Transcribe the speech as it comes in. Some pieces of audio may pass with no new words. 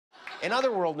In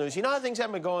other world news, you know how things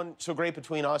haven't been going so great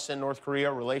between us and North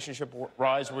Korea,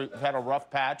 relationship-wise? We've had a rough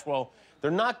patch. Well,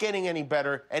 they're not getting any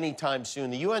better anytime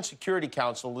soon. The UN Security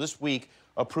Council this week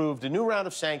approved a new round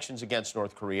of sanctions against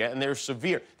North Korea, and they're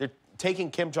severe. They're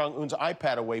taking Kim Jong-un's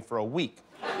iPad away for a week.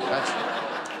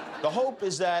 The hope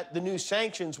is that the new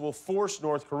sanctions will force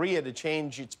North Korea to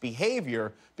change its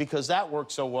behavior because that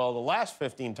worked so well the last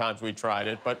 15 times we tried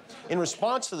it. But in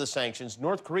response to the sanctions,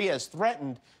 North Korea has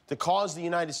threatened to cause the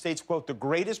United States, quote, the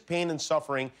greatest pain and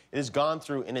suffering it has gone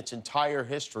through in its entire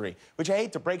history. Which I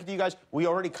hate to break it to you guys, we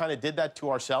already kind of did that to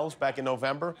ourselves back in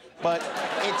November. But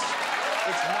it's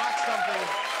not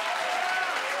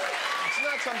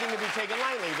something to be taken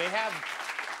lightly. They have...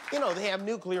 You know, they have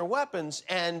nuclear weapons,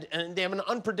 and they have an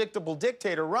unpredictable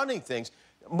dictator running things.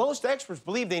 Most experts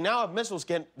believe they now have missiles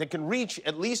that can reach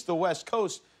at least the West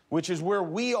Coast, which is where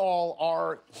we all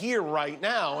are here right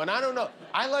now. And I don't know.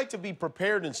 I like to be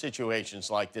prepared in situations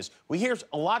like this. We hear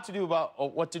a lot to do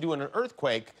about what to do in an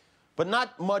earthquake, but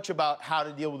not much about how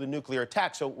to deal with a nuclear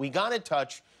attack. So we got in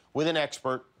touch with an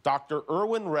expert, Dr.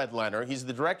 Irwin Redlener. He's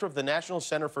the director of the National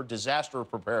Center for Disaster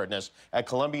Preparedness at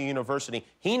Columbia University.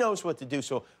 He knows what to do.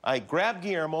 So I grabbed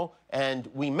Guillermo, and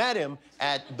we met him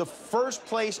at the first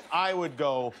place I would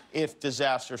go if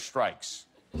disaster strikes.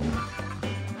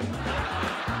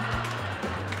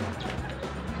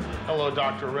 Hello,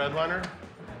 Dr. Redlener.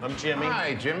 I'm Jimmy.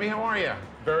 Hi, Jimmy. How are you?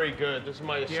 Very good. This is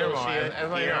my associate,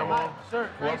 Guillermo. Sir,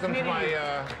 Welcome to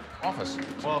my office.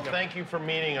 Well, thank you for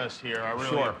meeting us here. I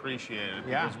really appreciate it.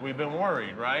 Yeah. Because we've been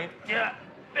worried, right? Yeah,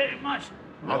 very much.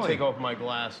 I'll Really? take off my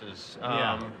glasses.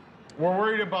 Yeah. We're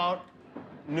worried about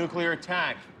nuclear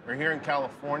attack. We're here in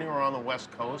California. We're on the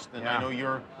West Coast. And I know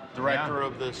you're director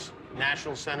of this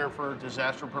National Center for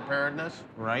Disaster Preparedness.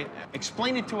 Right.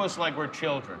 Explain it to us like we're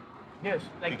children. Yes,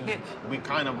 like Because kids. we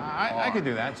kind of I could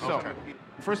do that. So, Okay.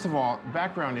 first of all,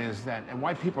 background is that, and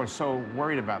why people are so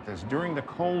worried about this, during the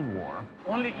Cold War,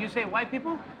 Only, you say white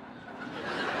people?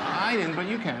 I didn't, but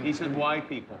you can. He said white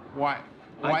people. Why?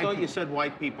 I thought you said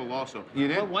white people also. You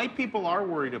did? But white people are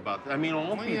worried about that. I mean,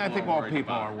 all people I think are all worried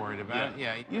people about are it. worried about it.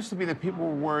 Yeah. It used to be that people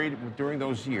were worried during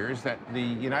those years that the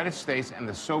United States and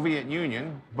the Soviet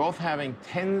Union, both having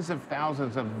tens of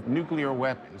thousands of nuclear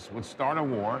weapons, would start a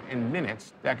war in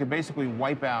minutes that could basically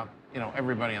wipe out,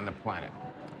 everybody on the planet.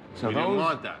 So We didn't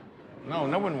want that. No,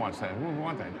 no one wants that. Who would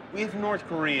want that? If North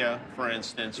Korea, for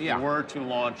instance, were to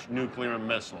launch nuclear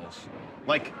missiles,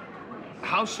 like,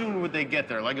 how soon would they get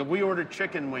there? Like, if we ordered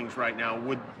chicken wings right now,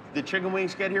 would the chicken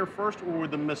wings get here first, or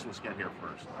would the missiles get here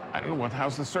first? I don't know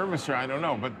how's the service here. I don't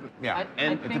know, but yeah.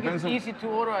 I think it's easy to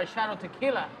order a shot of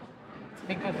tequila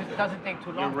because it doesn't take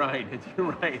too long. You're right.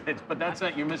 You're right. But that's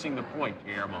not. You're missing the point,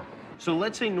 Guillermo. So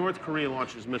let's say North Korea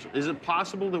launches missiles. Is it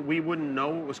possible that we wouldn't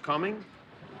know it was coming?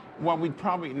 Well,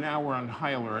 now we're on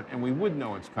high alert, and we would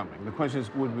know it's coming. The question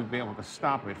is, would we be able to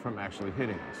stop it from actually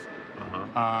hitting us?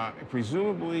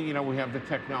 Presumably, we have the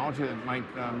technology that might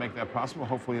make that possible.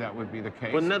 Hopefully, that would be the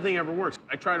case. But nothing ever works.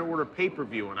 I try to order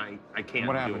pay-per-view, and I can't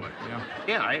What do happened? it.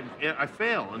 Yeah, I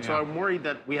fail. And so I'm worried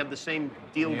that we have the same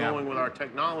deal going with our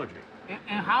technology.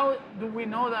 And how do we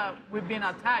know that we've been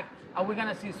attacked? Are we going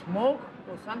to see smoke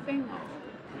or something?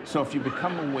 So if you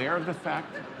become aware of the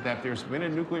fact that there's been a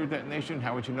nuclear detonation,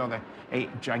 how would you know that? A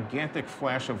gigantic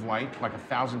flash of light, like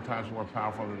 1,000 times more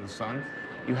powerful than the sun.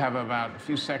 You have about a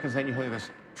few seconds, then you hear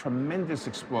this tremendous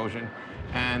explosion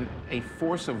and a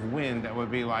force of wind that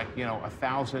would be like,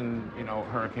 1,000,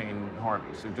 Hurricane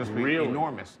Harveys. It would just be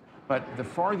enormous. But the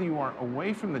farther you are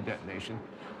away from the detonation,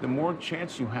 the more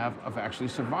chance you have of actually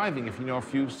surviving if you know a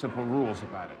few simple rules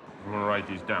about it. I'm going to write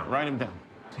these down. Write them down.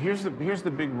 Here's the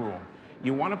big rule.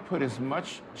 You want to put as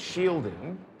much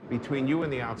shielding between you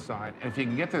and the outside, and if you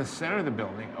can get to the center of the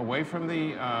building, away from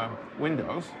the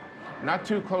windows, not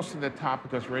too close to the top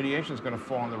because radiation is going to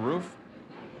fall on the roof,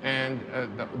 and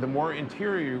the more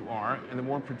interior you are and the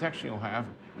more protection you'll have,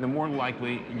 the more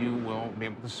likely you will be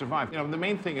able to survive. The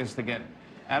main thing is to get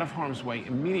out of harm's way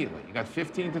immediately. You got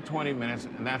 15 to 20 minutes,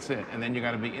 and that's it. And then you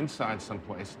got to be inside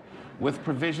someplace with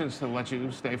provisions to let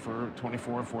you stay for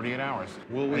 24 or 48 hours.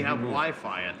 Will we have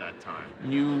Wi-Fi at that time?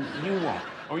 You won't.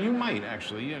 Or you might,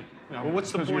 actually. Well,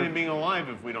 what's the point of being alive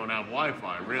if we don't have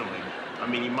Wi-Fi, really? I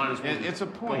mean, you might as well it's a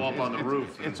point. go up on the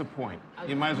roof. It's a point.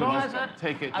 You might as well just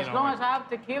take it, As long as I have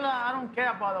tequila, I don't care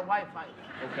about the Wi-Fi.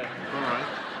 Okay, all right.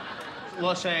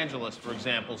 Los Angeles, for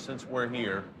example, since we're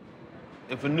here,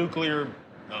 if a nuclear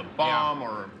bomb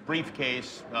or a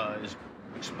briefcase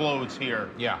explodes here,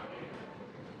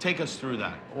 take us through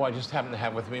that. Well, I just happen to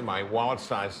have with me my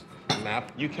wallet-sized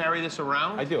map. You carry this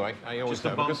around? I do. I always just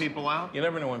to bum people out? You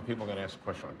never know when people are going to ask a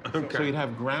question like that. Okay. So you'd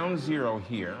have ground zero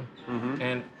here,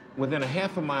 and within a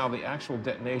half a mile of the actual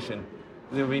detonation,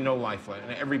 there would be no life left,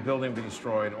 and every building would be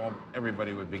destroyed,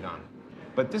 everybody would be gone.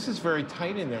 But this is very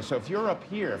tight in there, so if you're up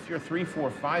here, if you're 3, 4,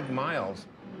 5 miles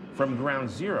from ground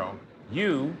zero,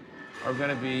 you are going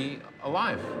to be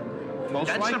alive, most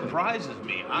likely. That surprises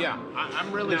me.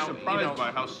 I'm really surprised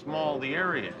by how small the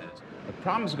area is. The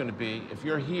problem is going to be if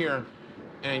you're here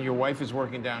and your wife is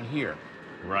working down here,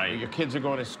 right? Your kids are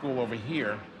going to school over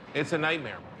here. It's a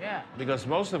nightmare. Yeah. Because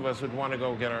most of us would want to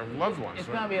go get our loved ones. It's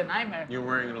going to be a nightmare. You're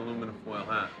wearing an aluminum foil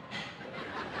hat.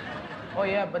 Oh,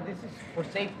 yeah, but this is for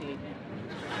safety.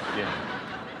 Yeah.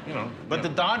 You know. But the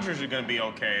Dodgers are going to be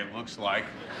okay, it looks like.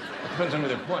 It depends on who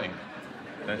they're playing.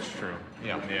 That's true.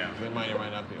 Yeah. They might or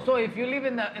might not be okay. So if you live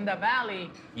in the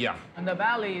valley, yeah. In the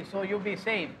valley, so you'll be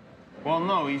safe. Well,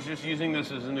 no, he's just using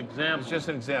this as an example. It's just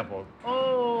an example.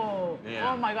 Oh,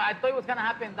 yeah. Oh my God! I thought it was gonna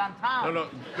happen downtown. No,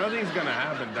 nothing's gonna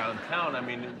happen downtown. I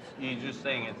mean, he's just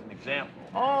saying it's an example.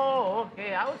 Oh,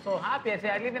 okay. I was so happy. I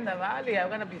said, I live in the valley. I'm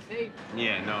gonna be safe.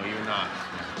 Yeah, no, you're not.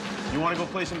 You want to go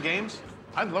play some games?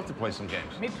 I'd love to play some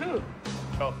games. Me too.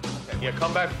 Oh, yeah,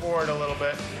 come back forward a little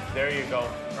bit. There you go.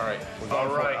 All right. We're going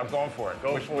for it. I'm going for it.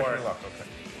 Go wish for me it. luck. Okay.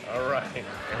 All right. Here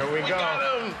we go. Got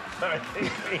him.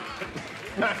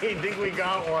 I think we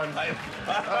got one. Oh,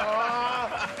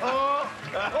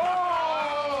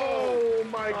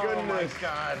 my goodness. Oh, my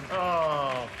God.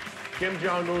 Oh, Kim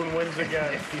Jong-un wins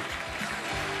again.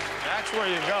 That's where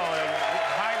you go.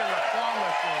 Hide in the claw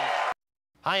machine.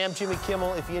 Hi, I'm Jimmy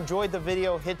Kimmel. If you enjoyed the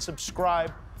video, hit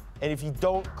subscribe. And if you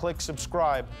don't click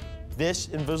subscribe, this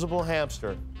invisible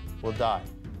hamster will die.